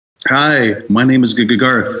Hi, my name is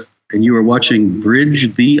Garth, and you are watching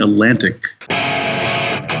Bridge the Atlantic.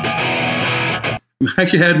 I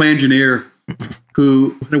actually had my engineer,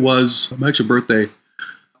 who, when it was my actual birthday,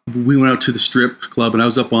 we went out to the strip club, and I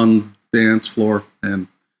was up on the dance floor, and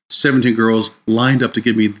 17 girls lined up to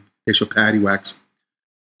give me the actual patty wax.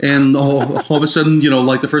 And all of a sudden,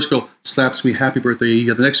 like the first girl slaps me, happy birthday.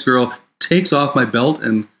 The next girl takes off my belt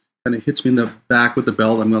and kind of hits me in the back with the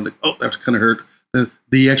belt. I'm like, oh, that kind of hurt.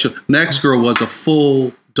 The actual next girl was a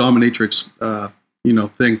full dominatrix,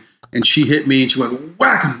 thing. And she hit me and she went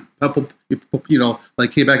whack, like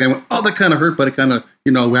came back. I went, oh, that kind of hurt, but it kind of,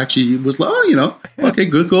 actually was like, oh, okay,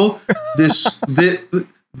 good, cool. This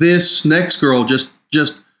next girl just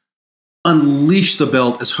unleashed the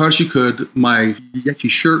belt as hard as she could. My actually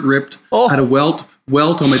shirt ripped. Oh. Had a welt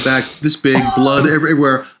on my back, this big, blood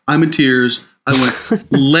everywhere. I'm in tears. I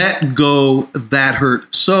went, let go. That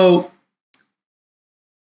hurt. So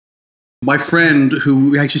my friend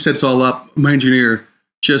who actually set this all up, my engineer,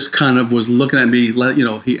 just kind of was looking at me,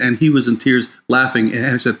 he was in tears, laughing, and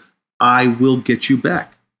I said, I will get you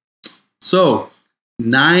back. So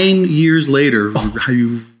 9 years later,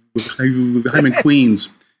 I'm in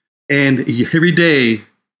Queens, and every day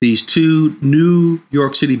these two New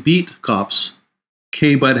York City beat cops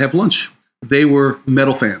came by to have lunch. They were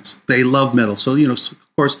metal fans. They love metal. So,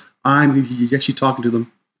 of course, I'm actually talking to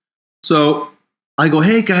them. So I go,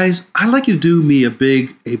 hey guys, I'd like you to do me a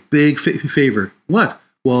big favor. What?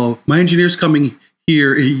 Well, my engineer's coming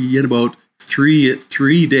here in about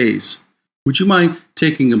three days. Would you mind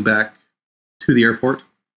taking him back to the airport?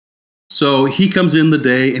 So he comes in the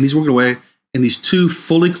day and he's working away, and these two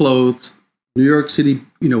fully clothed New York City,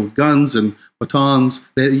 guns and batons,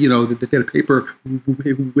 they had a paper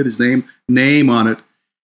with his name on it.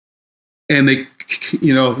 And they,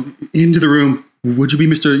 into the room, would you be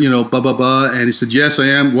Mr. Blah, blah, blah? And he said, yes, I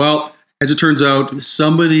am. Well, as it turns out,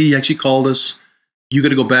 somebody actually called us. You got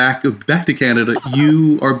to go back to Canada.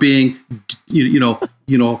 You are being,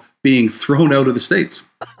 being thrown out of the States.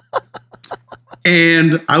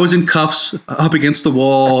 And I was in cuffs up against the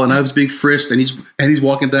wall, and I was being frisked, and he's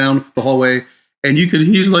walking down the hallway, and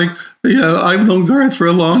he's like, yeah, I've known Garth for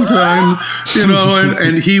a long time,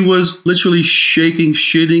 and he was literally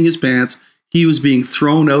shitting his pants. He was being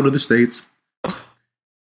thrown out of the States.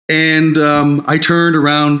 And I turned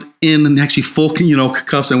around in actually full,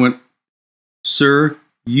 cuffs. I went, sir,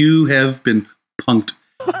 you have been punked.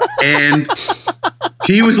 And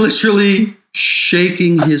he was literally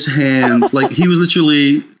shaking his hands. Like, he was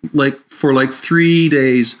literally, for 3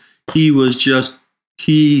 days, he was just,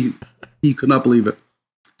 he could not believe it.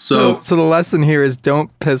 So the lesson here is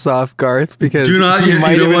don't piss off Garth, because do not, he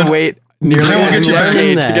might even wait nearly a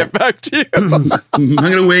decade to get back to you. I'm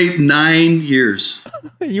going to wait 9 years.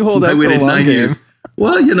 You hold out for a long game.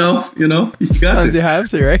 Well, you got Sometimes to. you have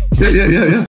to, right? Yeah.